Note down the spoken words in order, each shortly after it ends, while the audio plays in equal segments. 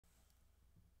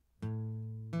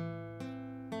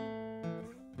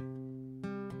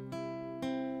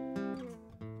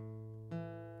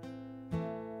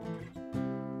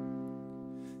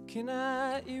Can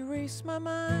I erase my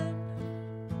mind?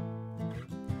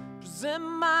 Present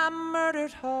my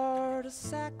murdered heart a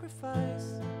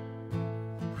sacrifice?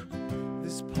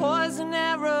 This poison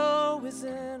arrow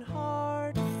isn't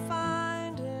hard to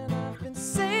find, and I've been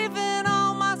saving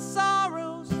all my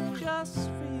sorrows just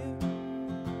for you.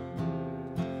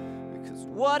 Because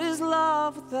what is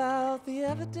love without the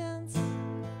evidence?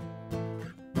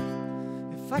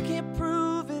 If I can't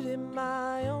prove it in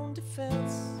my own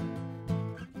defense,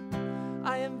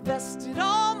 I invested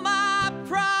all my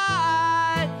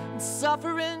pride in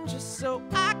suffering just so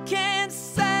I can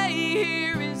say,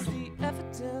 here is the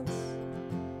evidence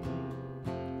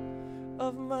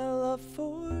of my love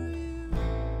for you.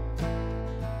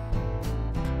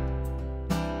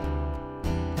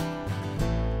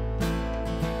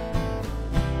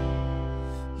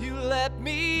 You let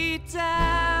me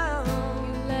down.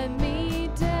 You let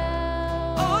me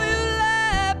down. Oh, you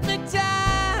let me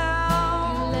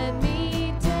down. You let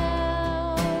me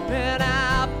down. And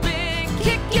I've been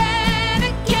kicking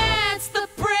against the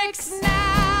bricks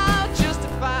now just to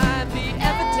find the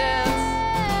evidence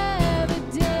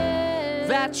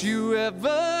that you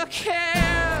ever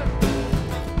cared.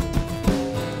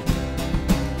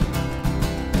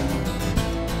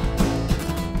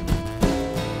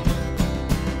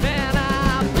 And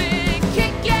I've been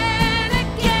kicking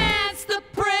against the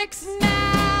bricks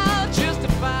now just to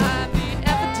find the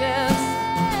evidence.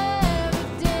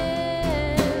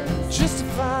 Just to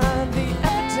find the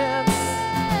evidence.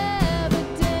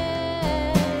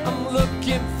 I'm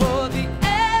looking for the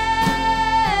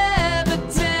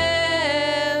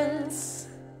evidence.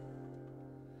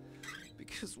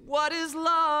 Because what is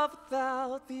love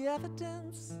without the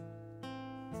evidence?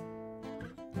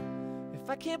 If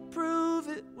I can't prove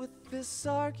it with this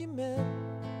argument,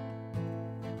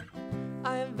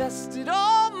 I invested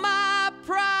all my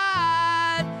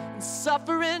pride in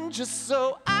suffering just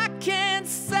so I can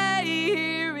say,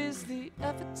 here is the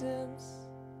evidence